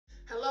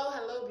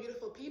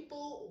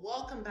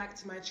Welcome back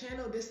to my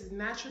channel. This is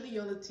Naturally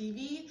Yola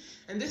TV,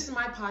 and this is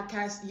my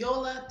podcast,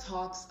 Yola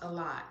Talks a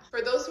Lot.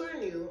 For those who are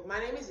new, my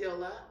name is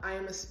Yola. I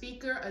am a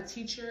speaker, a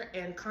teacher,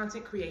 and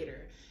content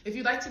creator. If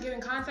you'd like to get in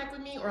contact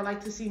with me or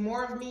like to see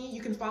more of me,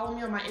 you can follow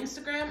me on my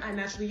Instagram at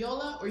Naturally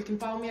Yola, or you can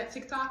follow me at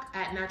TikTok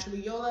at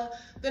Naturally Yola.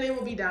 The name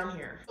will be down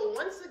here. So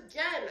once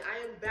again,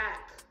 I am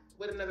back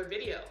with another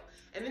video.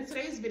 And in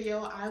today's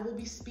video, I will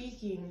be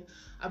speaking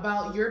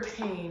about your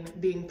pain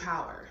being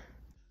power.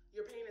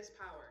 Your pain is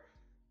power.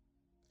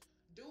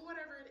 Do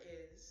whatever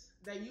it is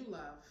that you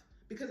love,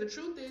 because the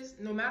truth is,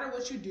 no matter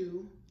what you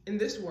do in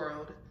this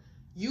world,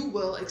 you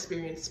will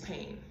experience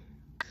pain.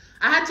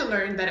 I had to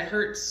learn that it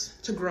hurts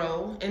to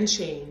grow and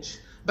change,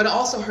 but it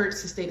also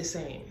hurts to stay the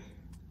same.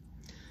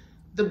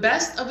 The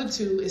best of the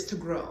two is to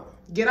grow.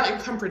 Get out your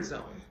comfort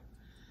zone,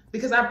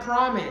 because I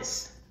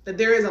promise that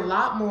there is a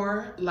lot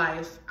more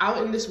life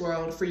out in this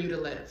world for you to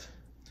live.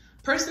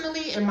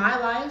 Personally, in my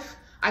life,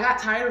 I got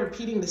tired of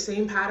repeating the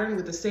same pattern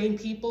with the same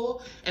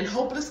people and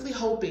hopelessly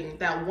hoping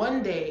that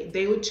one day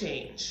they would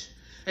change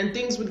and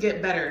things would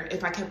get better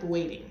if I kept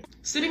waiting.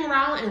 Sitting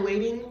around and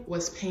waiting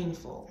was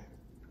painful.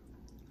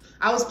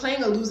 I was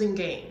playing a losing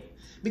game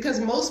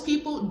because most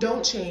people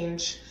don't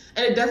change,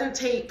 and it doesn't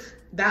take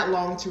that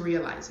long to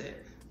realize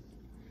it.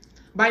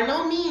 By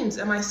no means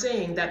am I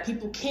saying that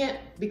people can't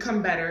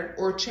become better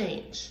or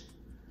change,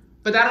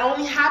 but that'll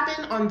only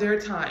happen on their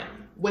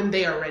time when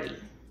they are ready.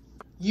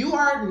 You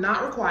are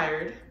not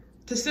required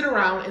to sit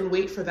around and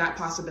wait for that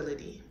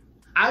possibility.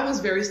 I was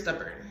very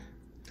stubborn.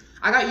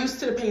 I got used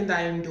to the pain that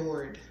I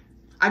endured.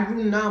 I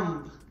grew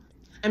numb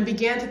and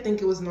began to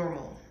think it was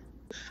normal.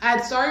 I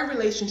had sorry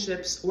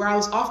relationships where I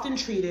was often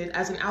treated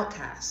as an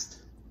outcast.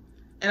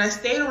 And I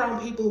stayed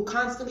around people who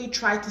constantly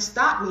tried to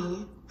stop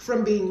me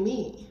from being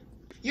me.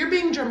 You're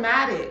being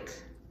dramatic,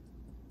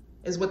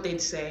 is what they'd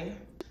say.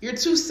 You're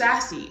too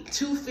sassy,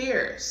 too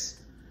fierce,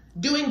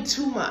 doing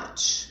too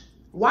much.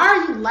 Why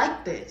are you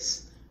like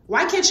this?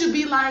 Why can't you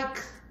be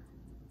like?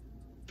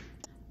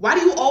 Why do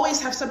you always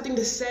have something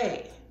to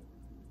say?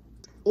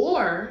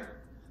 Or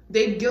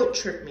they'd guilt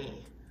trip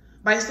me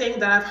by saying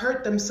that I've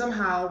hurt them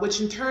somehow,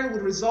 which in turn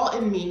would result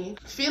in me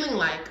feeling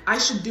like I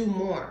should do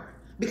more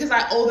because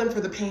I owe them for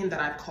the pain that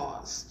I've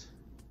caused.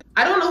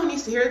 I don't know who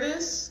needs to hear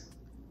this,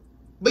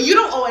 but you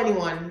don't owe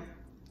anyone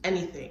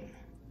anything.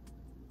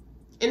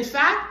 In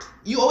fact,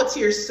 you owe it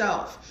to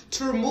yourself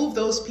to remove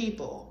those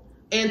people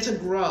and to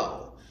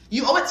grow.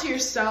 You owe it to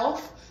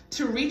yourself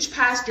to reach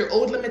past your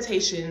old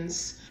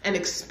limitations and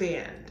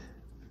expand.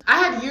 I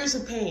had years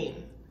of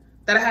pain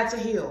that I had to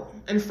heal,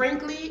 and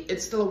frankly,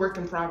 it's still a work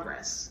in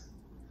progress.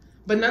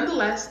 But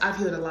nonetheless, I've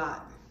healed a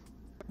lot.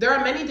 There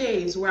are many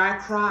days where I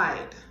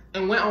cried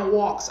and went on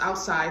walks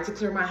outside to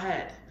clear my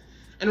head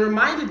and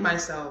reminded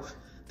myself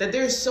that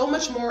there is so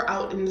much more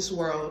out in this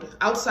world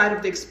outside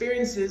of the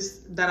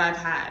experiences that I've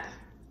had.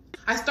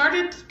 I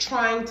started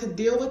trying to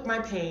deal with my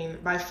pain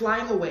by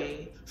flying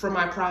away from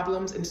my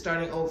problems and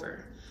starting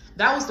over.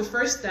 That was the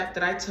first step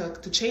that I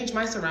took to change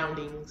my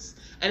surroundings,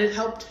 and it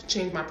helped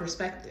change my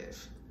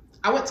perspective.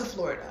 I went to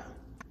Florida.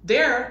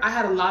 There, I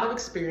had a lot of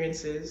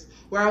experiences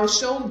where I was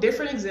shown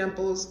different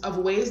examples of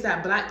ways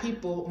that Black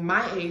people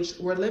my age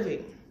were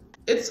living.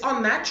 It's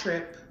on that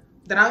trip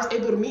that I was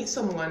able to meet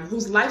someone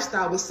whose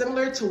lifestyle was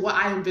similar to what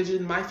I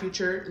envisioned my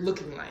future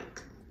looking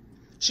like.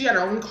 She had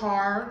her own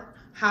car,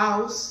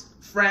 house,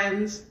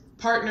 friends,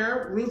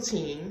 partner,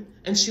 routine,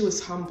 and she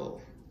was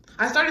humble.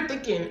 I started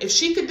thinking, if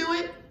she could do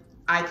it,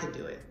 I could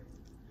do it.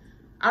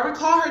 I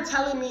recall her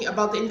telling me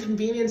about the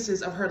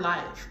inconveniences of her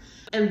life,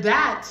 and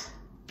the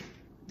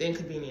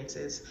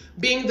inconveniences,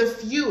 being the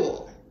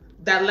fuel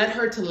that led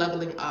her to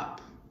leveling up.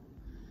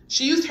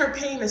 She used her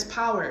pain as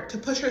power to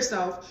push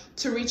herself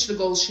to reach the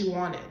goals she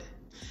wanted.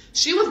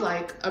 She was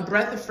like a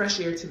breath of fresh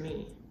air to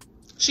me.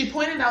 She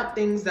pointed out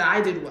things that I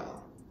did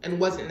well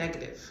and wasn't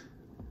negative.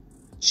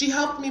 She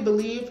helped me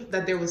believe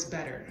that there was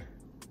better.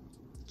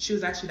 She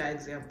was actually that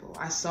example.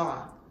 I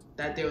saw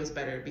that there was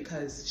better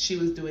because she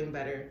was doing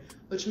better,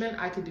 which meant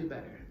I could do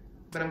better.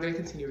 But I'm gonna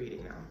continue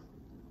reading now.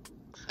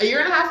 A year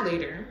and a half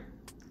later,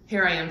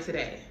 here I am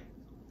today,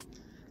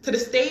 to the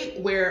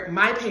state where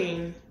my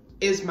pain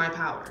is my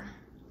power.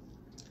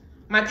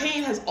 My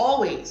pain has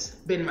always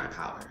been my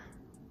power.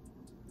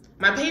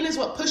 My pain is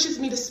what pushes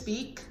me to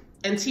speak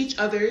and teach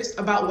others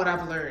about what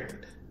I've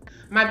learned.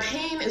 My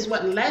pain is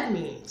what led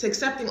me to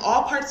accepting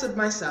all parts of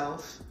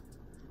myself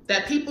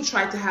that people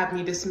tried to have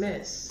me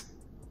dismiss.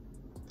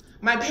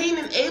 My pain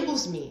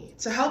enables me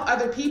to help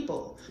other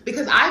people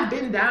because I've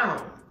been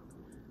down.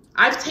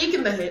 I've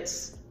taken the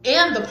hits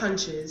and the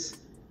punches,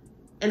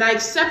 and I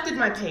accepted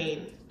my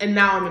pain, and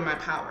now I'm in my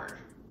power.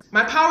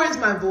 My power is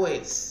my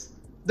voice,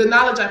 the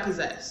knowledge I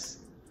possess,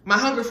 my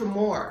hunger for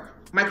more,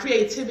 my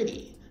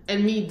creativity,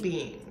 and me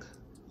being.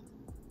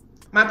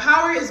 My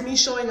power is me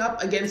showing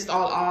up against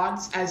all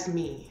odds as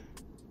me,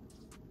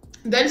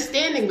 then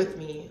standing with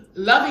me,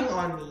 loving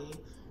on me,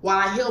 while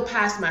I heal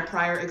past my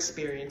prior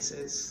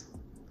experiences.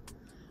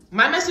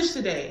 My message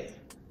today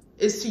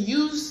is to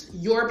use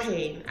your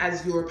pain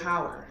as your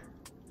power.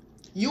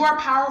 You are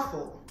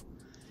powerful.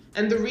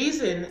 And the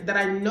reason that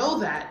I know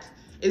that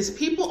is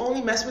people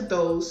only mess with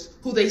those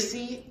who they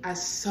see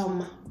as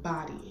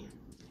somebody.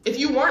 If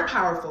you weren't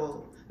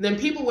powerful, then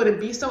people wouldn't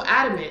be so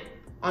adamant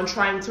on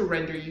trying to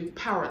render you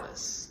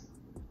powerless.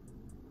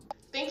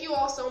 Thank you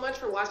all so much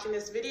for watching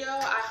this video.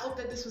 I hope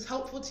that this was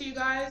helpful to you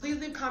guys. Please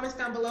leave comments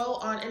down below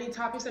on any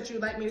topics that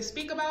you'd like me to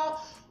speak about,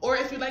 or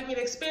if you'd like me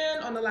to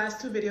expand on the last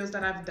 2 videos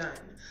that I've done.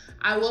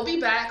 I will be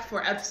back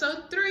for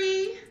episode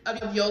 3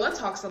 of Yola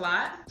Talks a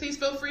Lot. Please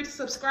feel free to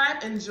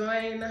subscribe and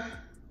join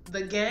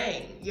the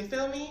gang. You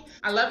feel me?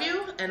 I love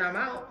you, and I'm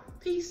out.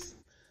 Peace.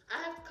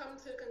 I have come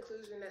to the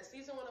conclusion that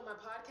season 1 of my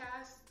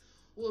podcast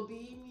will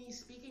be me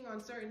speaking on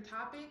certain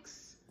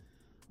topics,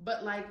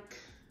 but like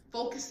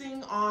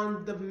focusing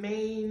on the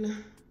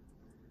main,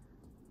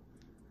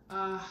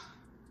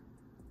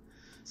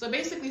 so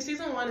basically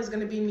season 1 is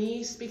gonna be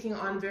me speaking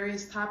on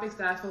various topics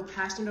that I feel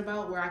passionate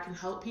about, where I can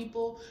help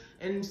people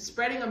and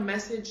spreading a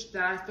message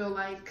that I feel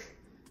like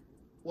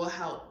will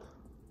help.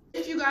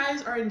 If you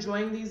guys are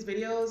enjoying these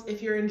videos,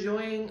 if you're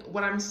enjoying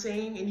what I'm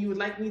saying and you would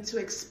like me to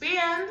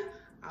expand,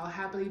 I'll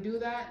happily do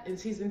that in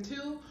season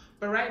 2.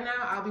 But right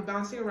now I'll be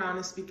bouncing around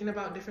and speaking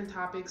about different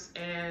topics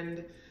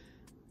and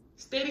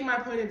stating my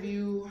point of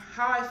view,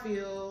 how I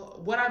feel,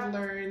 what I've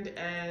learned,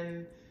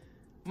 and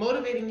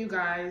motivating you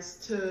guys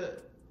to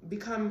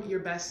become your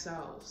best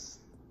selves,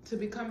 to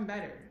become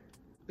better.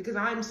 Because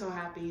I'm so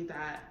happy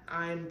that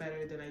I'm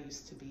better than I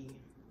used to be.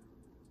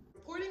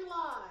 Reporting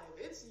live,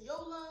 it's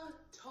Yola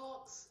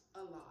Talks a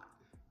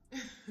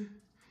Lot.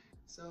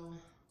 So,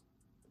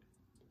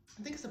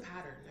 I think it's a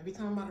pattern. Every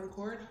time I'm about to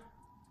record,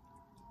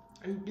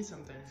 I need to do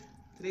something.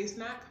 Today's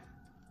snack,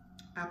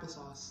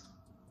 applesauce.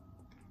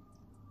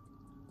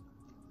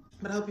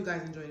 But I hope you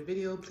guys enjoyed the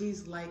video.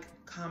 Please like,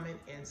 comment,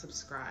 and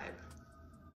subscribe.